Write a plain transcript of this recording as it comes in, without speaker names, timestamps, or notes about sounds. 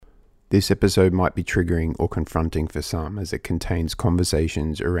This episode might be triggering or confronting for some, as it contains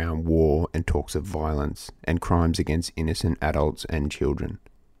conversations around war and talks of violence and crimes against innocent adults and children.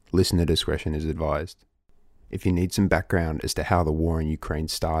 Listener discretion is advised. If you need some background as to how the war in Ukraine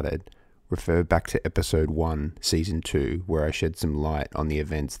started, refer back to episode 1, season 2, where I shed some light on the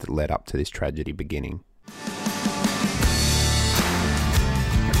events that led up to this tragedy beginning.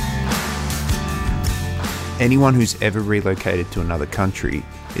 Anyone who's ever relocated to another country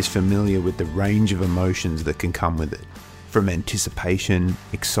is familiar with the range of emotions that can come with it, from anticipation,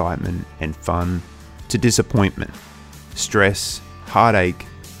 excitement, and fun, to disappointment, stress, heartache,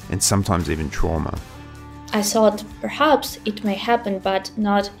 and sometimes even trauma. I thought perhaps it may happen, but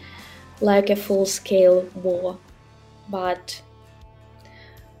not like a full-scale war. But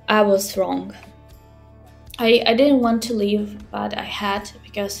I was wrong. I didn't want to leave, but I had,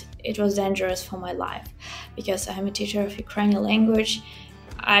 because it was dangerous for my life. Because I'm a teacher of Ukrainian language,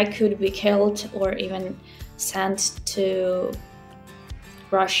 I could be killed or even sent to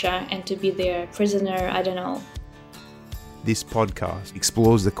Russia and to be their prisoner, I don't know. This podcast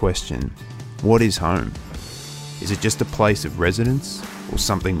explores the question, what is home? Is it just a place of residence or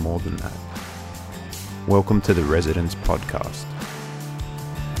something more than that? Welcome to the Residence Podcast.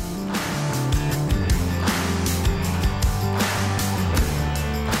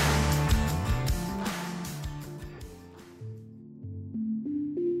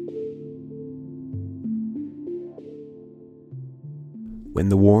 When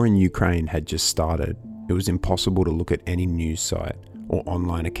the war in Ukraine had just started, it was impossible to look at any news site or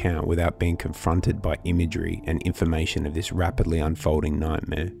online account without being confronted by imagery and information of this rapidly unfolding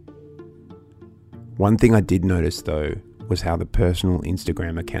nightmare. One thing I did notice though was how the personal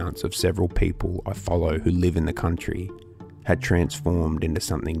Instagram accounts of several people I follow who live in the country had transformed into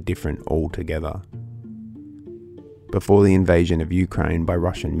something different altogether. Before the invasion of Ukraine by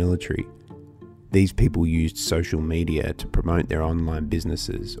Russian military, these people used social media to promote their online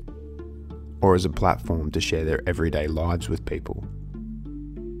businesses or as a platform to share their everyday lives with people.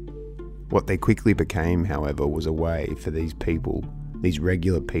 What they quickly became, however, was a way for these people, these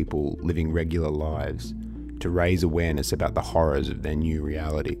regular people living regular lives, to raise awareness about the horrors of their new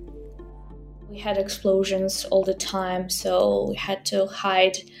reality. We had explosions all the time, so we had to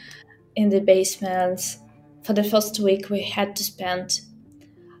hide in the basements. For the first week, we had to spend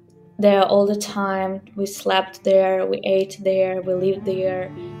there all the time. We slept there, we ate there, we lived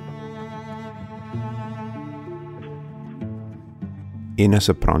there. Inna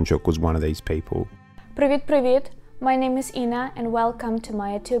Sopranchuk was one of these people. Привіт! My name is Inna and welcome to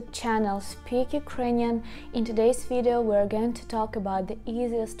my YouTube channel Speak Ukrainian. In today's video we're going to talk about the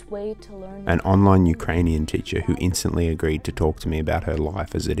easiest way to learn an online Ukrainian teacher who instantly agreed to talk to me about her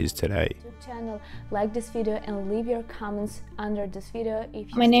life as it is today. YouTube channel. Like this video and leave your comments under this video.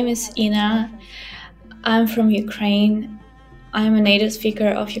 My name is Inna. I'm from Ukraine. I'm a native speaker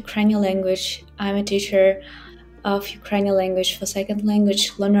of Ukrainian language. I'm a teacher of Ukrainian language for second language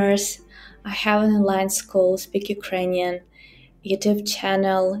learners. I have an online school, Speak Ukrainian, YouTube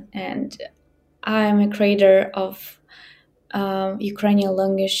channel, and I'm a creator of Ukrainian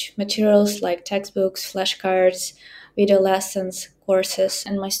language materials like textbooks, flashcards, video lessons, courses,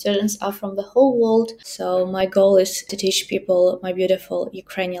 and my students are from the whole world. So my goal is to teach people my beautiful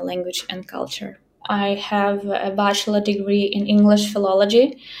Ukrainian language and culture. I have a bachelor degree in English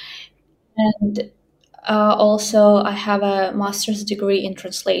philology, and also, I have a master's degree in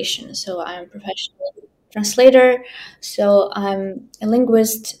translation, so I'm a professional translator. So I'm a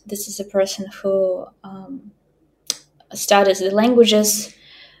linguist. This is a person who studies the languages,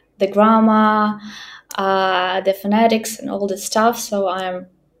 the grammar, the phonetics, and all this stuff. So I'm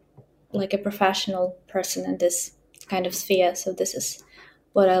like a professional person in this kind of sphere. So this is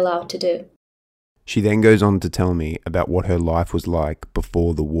what I love to do. She then goes on to tell me about what her life was like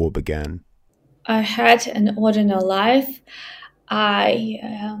before the war began. I had an ordinary life. I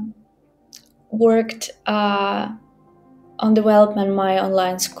worked on development my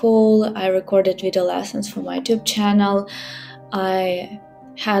online school. I recorded video lessons for my YouTube channel. I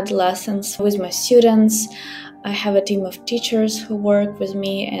had lessons with my students. I have a team of teachers who work with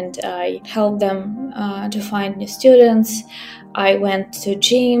me and I help them to find new students. I went to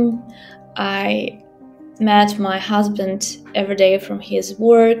gym. I met my husband every day from his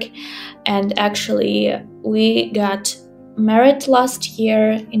work, and actually we got married last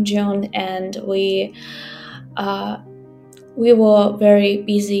year in June, and we were very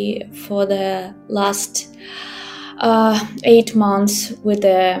busy for the last 8 months with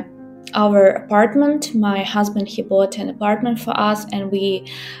our apartment. My husband, he bought an apartment for us, and we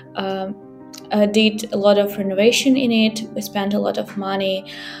did a lot of renovation in it. We spent a lot of money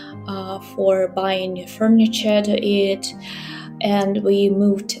for buying new furniture to it, and we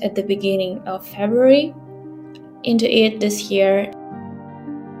moved at the beginning of February into it this year.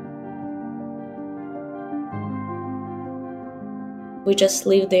 We just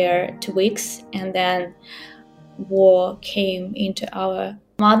lived there 2 weeks, and then war came into our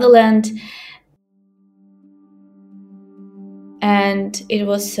motherland, and it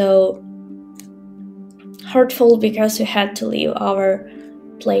was so hurtful because we had to leave our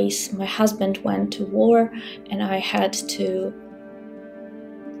place. My husband went to war, and I had to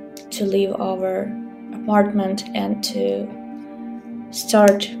leave our apartment and to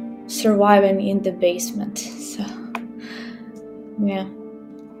start surviving in the basement. So yeah.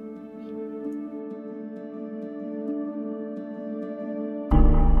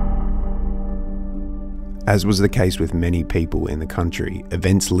 As was the case with many people in the country,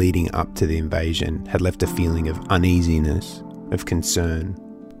 events leading up to the invasion had left a feeling of uneasiness, of concern.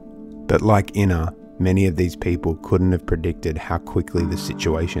 But like Inna, many of these people couldn't have predicted how quickly the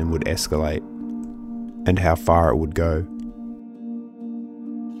situation would escalate and how far it would go.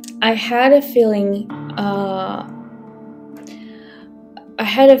 I had a feeling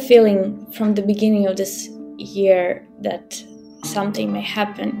from the beginning of this year that something may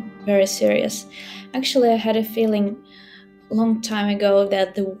happen very serious. Actually, I had a feeling a long time ago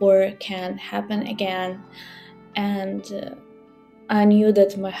that the war can happen again, and I knew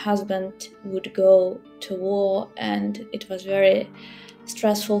that my husband would go to war, and it was very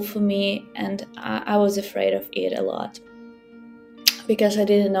stressful for me, and I was afraid of it a lot because I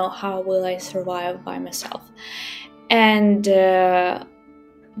didn't know how will I survive by myself. And the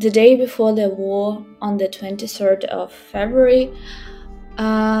day before the war, on the 23rd of February,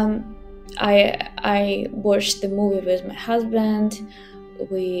 I watched the movie with my husband.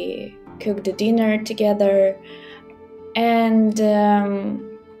 We cooked the dinner together, and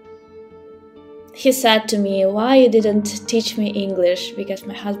he said to me, "Why you didn't teach me English?" Because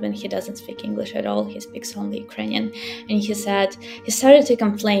my husband, he doesn't speak English at all. He speaks only Ukrainian. And he started to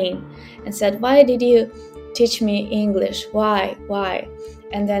complain and said, "Why did you teach me English? Why?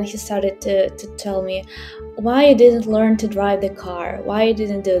 And then he started to tell me, "Why you didn't learn to drive the car? Why you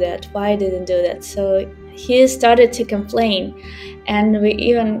didn't do that? Why you didn't do that?" So he started to complain, and we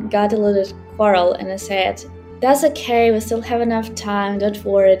even got a little quarrel, and I said, "That's okay, we still have enough time, don't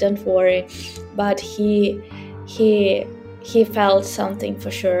worry. But he felt something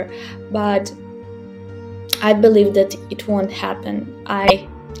for sure, but I believe that it won't happen. I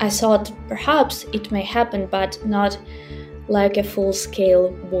thought perhaps it may happen, but not like a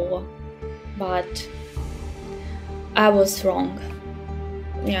full-scale war. But I was wrong.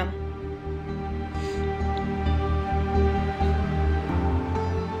 Yeah.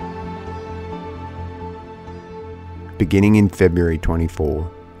 Beginning in February 24,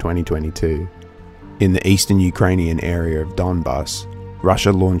 2022, in the eastern Ukrainian area of Donbas,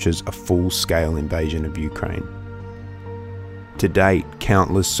 Russia launches a full-scale invasion of Ukraine. To date,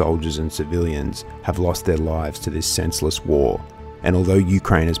 countless soldiers and civilians have lost their lives to this senseless war, and although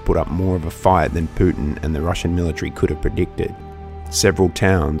Ukraine has put up more of a fight than Putin and the Russian military could have predicted, several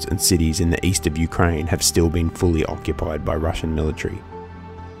towns and cities in the east of Ukraine have still been fully occupied by Russian military.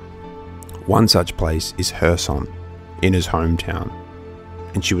 One such place is Kherson, Inna's hometown,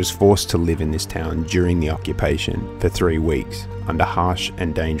 and she was forced to live in this town during the occupation for 3 weeks under harsh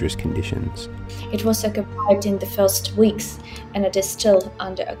and dangerous conditions. It was occupied in the first weeks, and it is still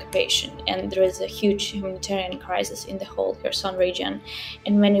under occupation, and there is a huge humanitarian crisis in the whole Kherson region,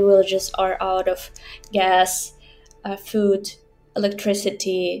 and many villages are out of gas, food,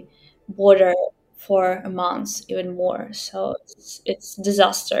 electricity, water for a month, even more. So it's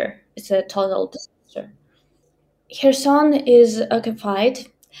disaster. It's a total disaster. Kherson is occupied.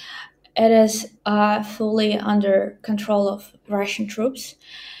 It is fully under control of Russian troops,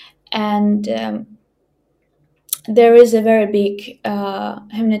 and there is a very big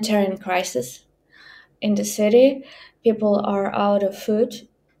humanitarian crisis in the city. People are out of food,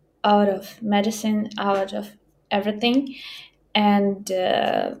 out of medicine, out of everything, and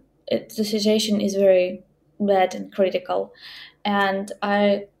the situation is very bad and critical. And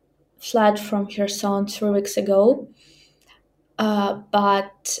I fled from Kherson 3 weeks ago,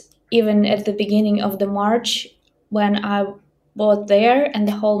 but even at the beginning of the March, when I was there, and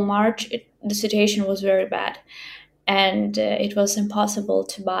the whole March, the situation was very bad, and it was impossible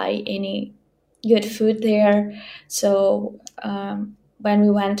to buy any good food there. So when we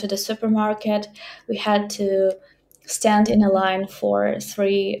went to the supermarket, we had to stand in a line for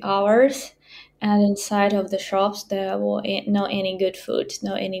 3 hours, and inside of the shops there were no any good food,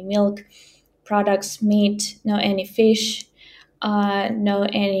 no any milk, products, meat, no any fish, no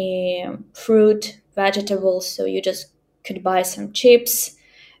any fruit, vegetables. So you just could buy some chips,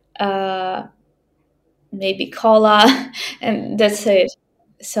 maybe cola, and that's it.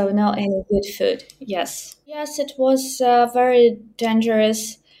 So no any good food. Yes, it was very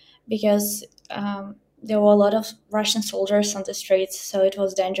dangerous because there were a lot of Russian soldiers on the streets, so it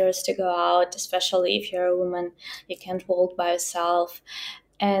was dangerous to go out, especially if you're a woman. You can't walk by yourself,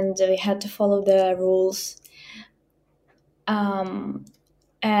 and we had to follow the rules.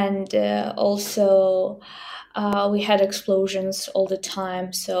 And also we had explosions all the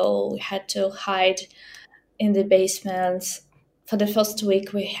time, so we had to hide in the basements. For the first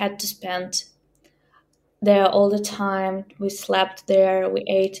week, we had to spend there all the time. We slept there, we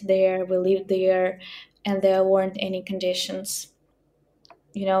ate there, we lived there, and there weren't any conditions.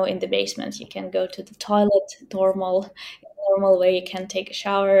 In the basement, you can go to the toilet normal way. You can take a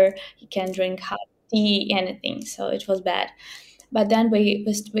shower, you can drink hot tea, anything. So it was bad. But then we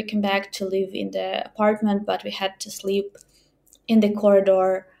came back to live in the apartment, but we had to sleep in the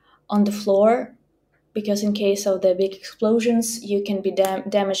corridor on the floor, because in case of the big explosions, you can be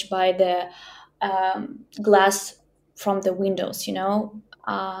damaged by the glass from the windows. It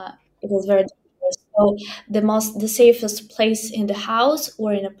was very dangerous. So the safest place in the house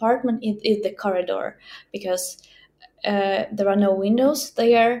or in apartment is the corridor, because there are no windows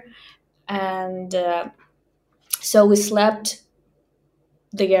there, and so we slept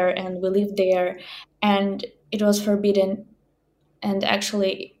there and we lived there, and it was forbidden. And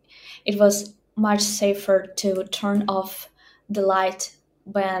actually, it was much safer to turn off the light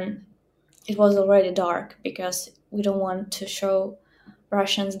when it was already dark, because we don't want to show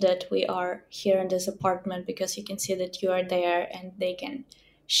Russians that we are here in this apartment, because you can see that you are there and they can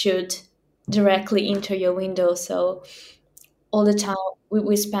shoot directly into your window. So all the time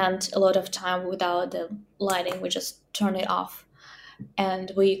we spent a lot of time without the lighting. We just turn it off,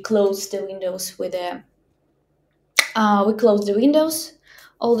 and we closed the windows with all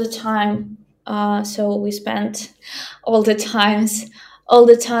the time. So we spent all the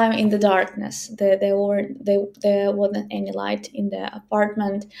time in the darkness. There wasn't any light in the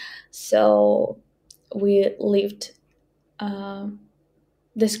apartment, so we lived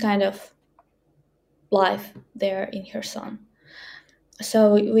this kind of life there in Kherson.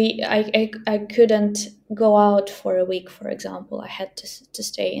 So I couldn't go out for a week, for example. I had to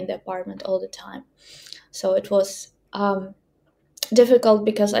stay in the apartment all the time. So it was difficult,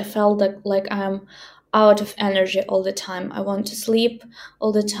 because I felt like I'm out of energy all the time. I want to sleep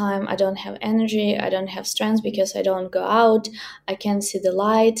all the time. I don't have energy. I don't have strength because I don't go out. I can't see the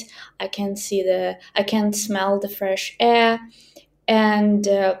light. I can't smell the fresh air, and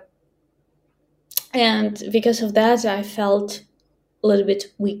because of that, I felt a little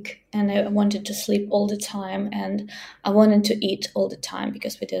bit weak, and I wanted to sleep all the time, and I wanted to eat all the time,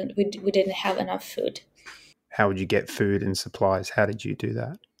 because we didn't have enough food. How would you get food and supplies? How did you do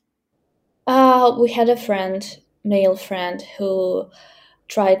that? We had a male friend, who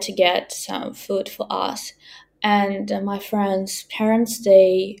tried to get some food for us. And my friend's parents,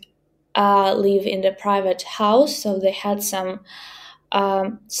 they live in the private house, so they had some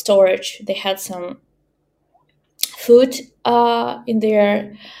storage. They had some food in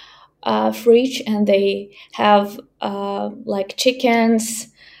their fridge, and they have like chickens,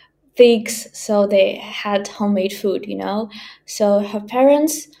 pigs, so they had homemade food, So her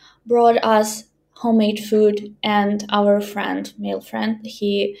parents brought us homemade food, and our male friend,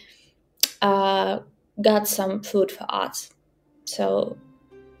 he got some food for us. So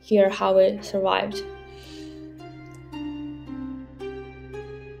here how we survived.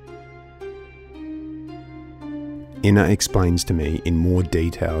 Inna explains to me in more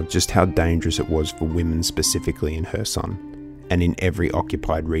detail just how dangerous it was for women specifically in Kherson and in every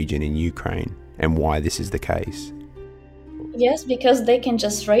occupied region in Ukraine, and why this is the case. Yes, because they can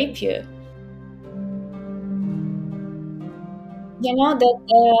just rape you. You know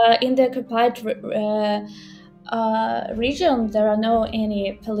that in the occupied region, there are no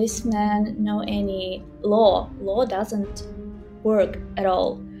any policemen, no any law. Law doesn't work at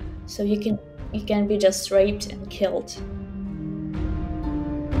all. So you can be just raped and killed.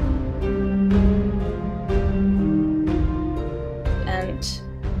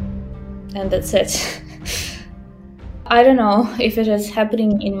 And that's it. I don't know if it is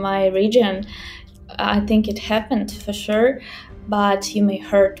happening in my region. I think it happened for sure, but you may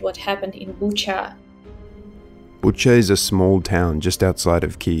heard what happened in Bucha. Bucha is a small town just outside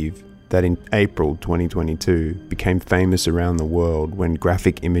of Kyiv that in April 2022 became famous around the world when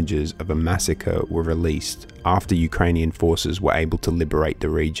graphic images of a massacre were released after Ukrainian forces were able to liberate the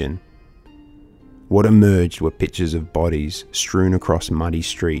region. What emerged were pictures of bodies strewn across muddy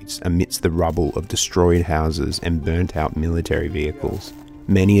streets amidst the rubble of destroyed houses and burnt-out military vehicles.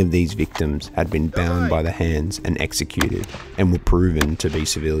 Many of these victims had been bound by the hands and executed, and were proven to be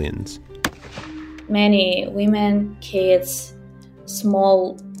civilians. Many women, kids,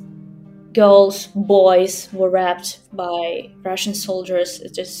 small girls, boys were raped by Russian soldiers.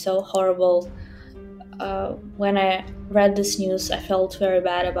 It is so horrible. When I read this news, I felt very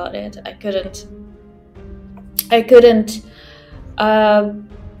bad about it. I couldn't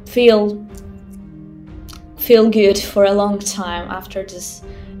feel good for a long time after this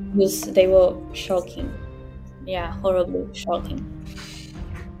news. They were shocking. Yeah, horribly shocking.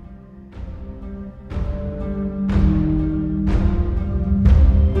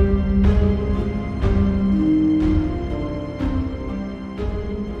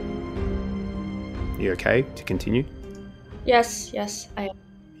 You okay to continue? Yes, I am.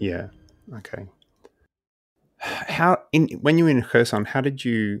 Yeah. Okay. When you were in Kherson, how did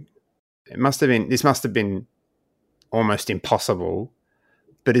you? This must have been almost impossible.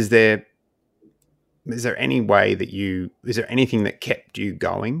 But is there any way that is there anything that kept you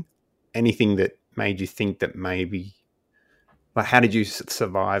going? Anything that made you think that maybe, like, how did you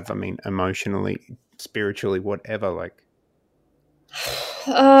survive? I mean, emotionally, spiritually, whatever. Like,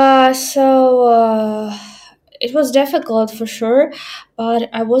 It was difficult for sure, but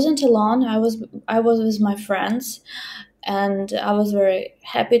I wasn't alone. I was with my friends, and I was very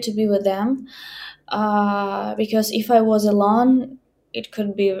happy to be with them. Because if I was alone, it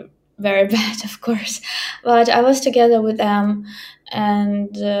could be very bad, of course. But I was together with them, and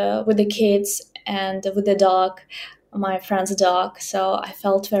with the kids, and with the dog, my friend's dog. So I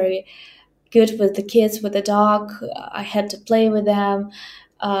felt very good with the kids, with the dog. I had to play with them,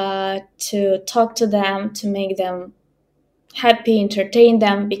 to talk to them, to make them happy, entertain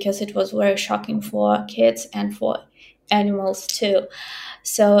them, because it was very shocking for kids and for animals too.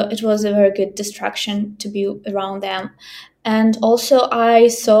 So it was a very good distraction to be around them. And also I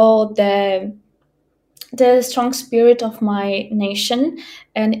saw the strong spirit of my nation,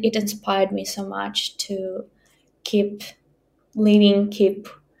 and it inspired me so much to keep living, keep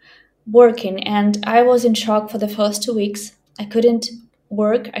working. And I was in shock for the first 2 weeks. I couldn't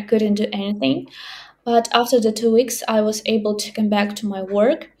work, I couldn't do anything. But after the 2 weeks, I was able to come back to my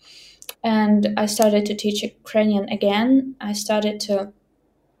work, and I started to teach Ukrainian again. I started to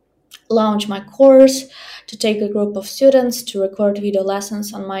launch my course, to take a group of students, to record video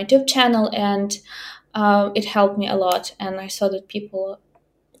lessons on my YouTube channel, and it helped me a lot. And I saw that people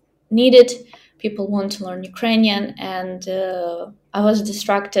need it, people want to learn Ukrainian, and I was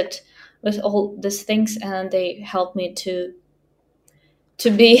distracted with all these things, and they helped me to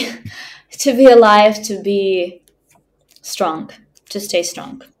be to be alive, to be strong, to stay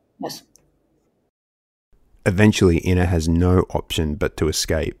strong. Yes. Eventually, Inna has no option but to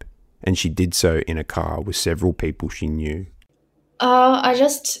escape, and she did so in a car with several people she knew. I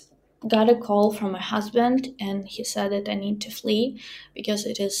just got a call from my husband, and he said that I need to flee because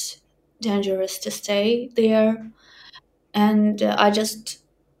it is dangerous to stay there. And I just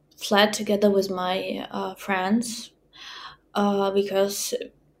fled together with my friends, because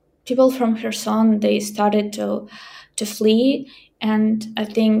people from Kherson, they started to flee, and I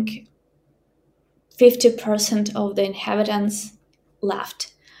think 50% of the inhabitants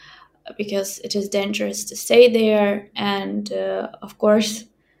left because it is dangerous to stay there. And of course,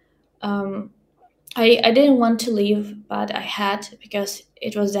 I didn't want to leave, but I had, because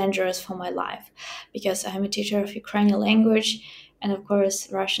it was dangerous for my life, because I'm a teacher of Ukrainian language, and of course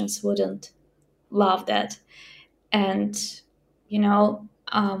Russians wouldn't love that. And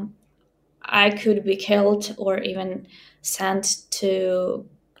I could be killed or even sent to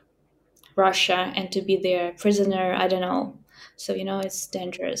Russia and to be their prisoner. I don't know. So it's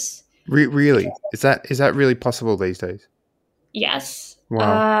dangerous. Really? Is that really possible these days? Yes.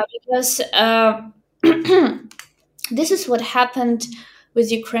 Wow. Because this is what happened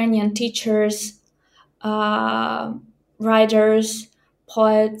with Ukrainian teachers, writers,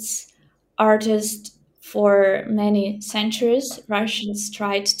 poets, artists. For many centuries, Russians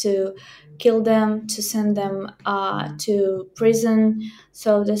tried to kill them, to send them to prison.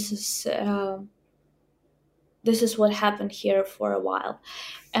 So this is what happened here for a while.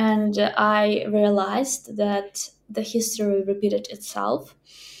 And I realized that the history repeated itself.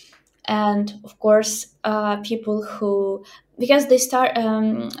 And of course, people who, because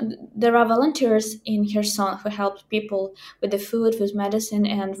there are volunteers in Kherson who helped people with the food, with medicine,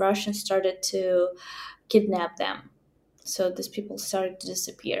 and Russians started to kidnap them. So these people started to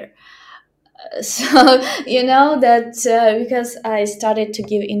disappear. So that because I started to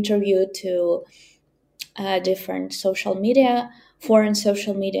give interview to different social media, foreign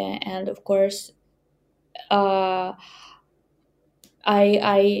social media, and of course, I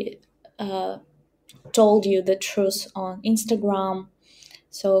told you the truth on Instagram,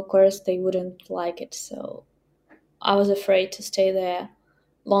 so of course they wouldn't like it. So I was afraid to stay there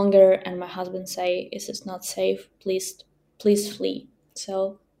longer, and my husband say, "Is it not safe? Please flee."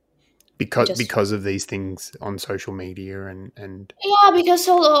 So because of these things on social media and yeah, because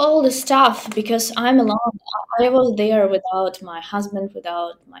all the stuff. Because I'm alone. I was there without my husband,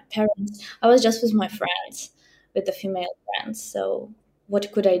 without my parents. I was just with my friends, with the female friends. So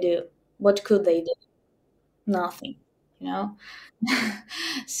what could I do? What could they do? Nothing, you know.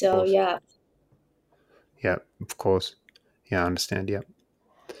 So yeah. Yeah, of course. Yeah, I understand. Yeah.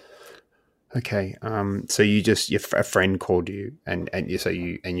 Okay. So a friend called you, and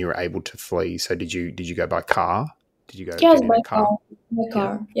you were able to flee. So did you go by car? Did you go Yes, get in by a car? car. By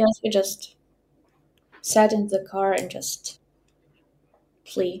car. Yes, we just sat in the car and just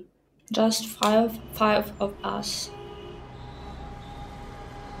flee. Just five of us.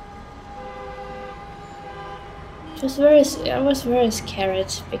 I was very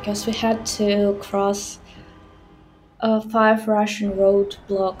scared because we had to cross 5 Russian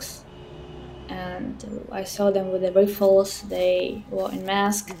roadblocks, and I saw them with the rifles. They were in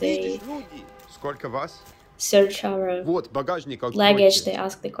mask. They search our luggage. They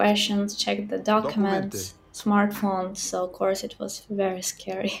ask the questions, check the documents, smartphones. So of course it was very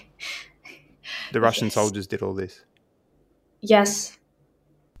scary. The Russian soldiers did all this? Yes.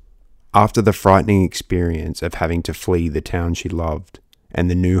 After the frightening experience of having to flee the town she loved and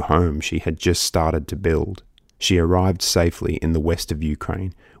the new home she had just started to build, she arrived safely in the west of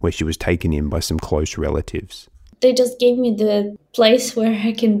Ukraine, where she was taken in by some close relatives. They just gave me the place where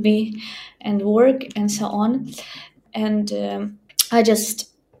I can be and work and so on. And I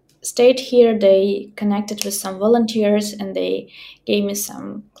just stayed here. They connected with some volunteers and they gave me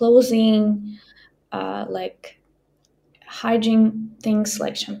some clothing, like hygiene things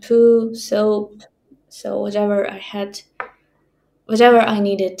like shampoo, soap, so whatever I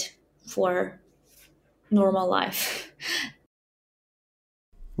needed for normal life.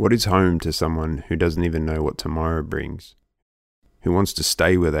 What is home to someone who doesn't even know what tomorrow brings, who wants to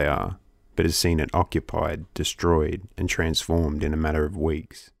stay where they are, but has seen it occupied, destroyed, and transformed in a matter of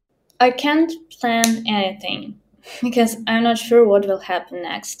weeks? I can't plan anything because I'm not sure what will happen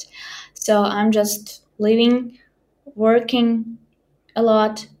next. So I'm just living, working a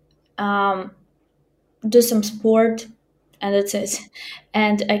lot, do some sport, and that's it.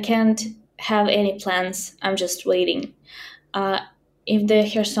 And I can't have any plans. I'm just waiting. If the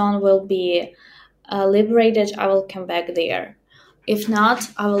Kherson will be liberated, I will come back there. If not,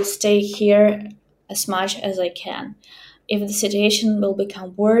 I will stay here as much as I can. If the situation will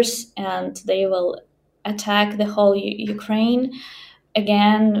become worse and they will attack the whole Ukraine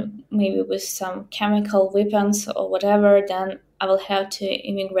again, maybe with some chemical weapons or whatever, then I will have to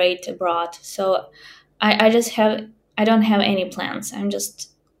immigrate abroad. So I don't have any plans. I'm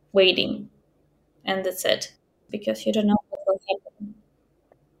just waiting, and that's it. Because you don't know what will happen.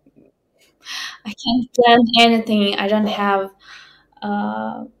 I can't plan anything. I don't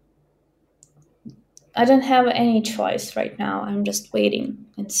have any choice right now. I'm just waiting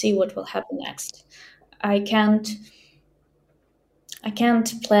and see what will happen next. I can't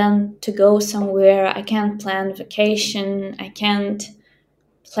plan to go somewhere. I can't plan vacation. I can't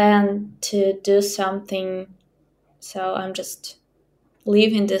plan to do something. So I'm just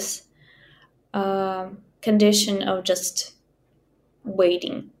living this condition of just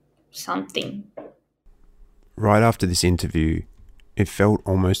waiting something. Right after this interview, it felt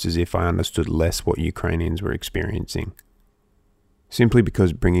almost as if I understood less what Ukrainians were experiencing. Simply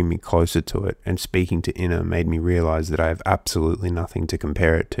because bringing me closer to it and speaking to Inna made me realize that I have absolutely nothing to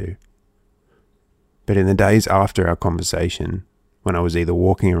compare it to. But in the days after our conversation, when I was either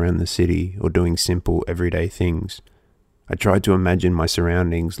walking around the city or doing simple everyday things, I tried to imagine my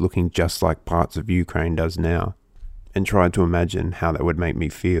surroundings looking just like parts of Ukraine does now, and tried to imagine how that would make me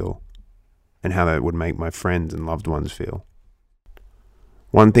feel, and how that would make my friends and loved ones feel.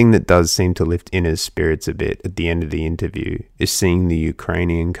 One thing that does seem to lift Inna's spirits a bit at the end of the interview is seeing the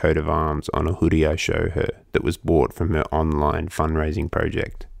Ukrainian coat of arms on a hoodie I show her that was bought from her online fundraising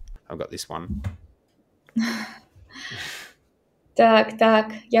project. I've got this one. Так,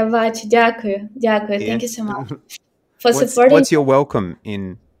 я бачу. Дякую. Yeah. Thank you so much for supporting. What's your welcome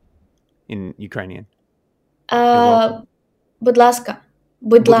in Ukrainian? Будь ласка.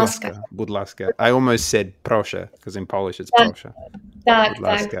 Будь ласка. Будь ласка. I almost said prosha, because in Polish it's Так. prosha. Так, Будь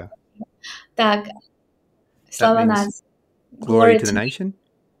ласка. так. Слава means нації. Glory to the nation?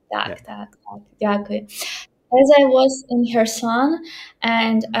 Дякую. As I was in Kherson,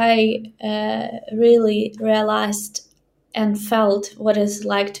 and I really realized and felt what it's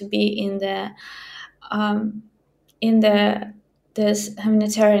like to be in this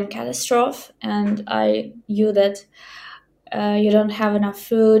humanitarian catastrophe, and I knew that you don't have enough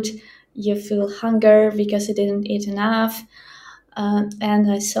food, you feel hunger because you didn't eat enough,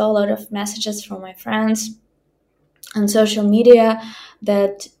 and I saw a lot of messages from my friends on social media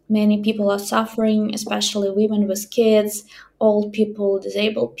that many people are suffering, especially women with kids, old people,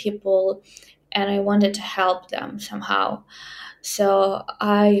 disabled people, and I wanted to help them somehow. So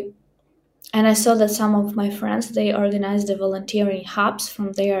I saw that some of my friends, they organized the volunteering hubs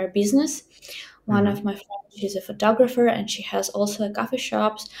from their business. One of my friends, she's a photographer, and she has also a coffee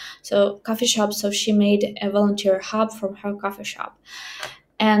shop. So she made a volunteer hub from her coffee shop.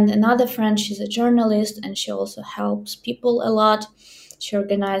 And another friend, she's a journalist, and she also helps people a lot. She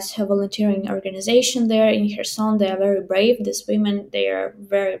organized her volunteering organization there in Kherson. They are very brave. These women, they are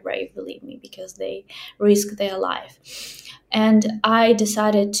very brave, believe me, because they risk their life. And I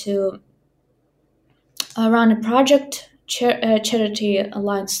decided to run a project, charity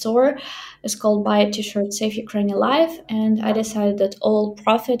line store. It's called Buy a T-shirt, Save Ukrainian Life. And I decided that all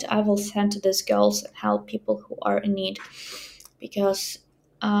profit I will send to these girls and help people who are in need, because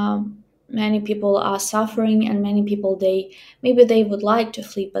many people are suffering, and many people, maybe they would like to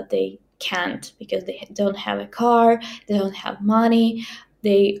flee, but they can't because they don't have a car, they don't have money,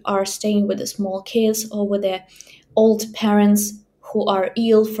 they are staying with the small kids or with their old parents who are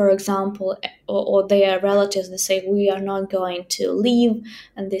ill, for example, or their relatives. They say, we are not going to leave,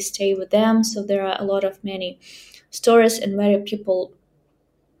 and they stay with them. So there are a lot of many stories, and many people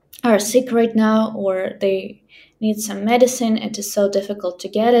are sick right now, or they need some medicine, and it's so difficult to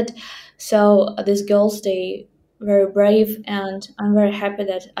get it. So these girls, they very brave, and I'm very happy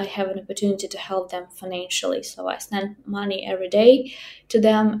that I have an opportunity to help them financially. So I send money every day to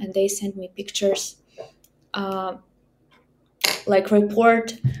them, and they send me pictures, like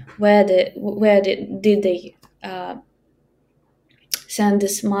report where did they send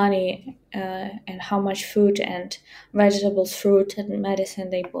this money, and how much food and vegetables, fruit and medicine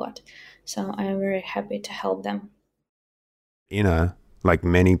they bought. So I am very happy to help them. Inna, like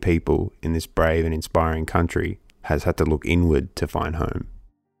many people in this brave and inspiring country, has had to look inward to find home.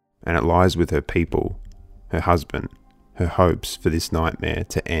 And it lies with her people, her husband, her hopes for this nightmare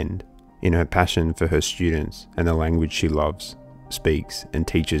to end, in her passion for her students and the language she loves, speaks and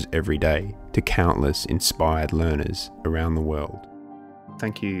teaches every day to countless inspired learners around the world.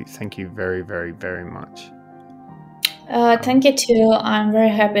 Thank you very, very, very much. Thank you too. I'm very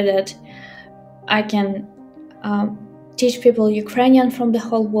happy that I can teach people Ukrainian from the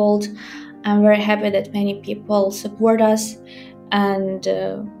whole world. I'm very happy that many people support us, and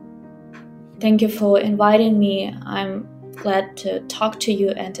thank you for inviting me. I'm glad to talk to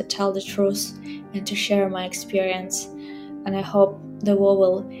you and to tell the truth and to share my experience. And I hope the war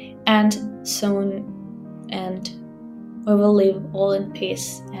will end soon, and we will live all in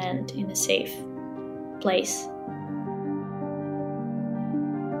peace and in a safe place.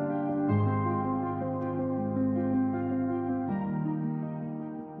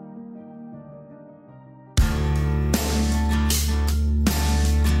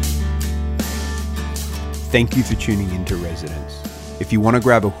 Thank you for tuning into Resonance. If you want to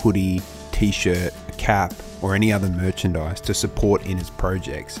grab a hoodie, t-shirt, a cap, or any other merchandise to support Inna's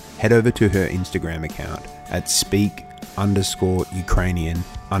projects, head over to her Instagram account at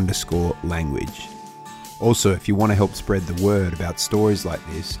speak_Ukrainian_language. Also, if you want to help spread the word about stories like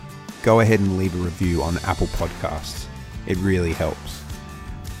this, go ahead and leave a review on Apple Podcasts. It really helps.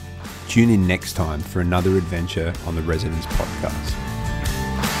 Tune in next time for another adventure on the Resonance Podcast.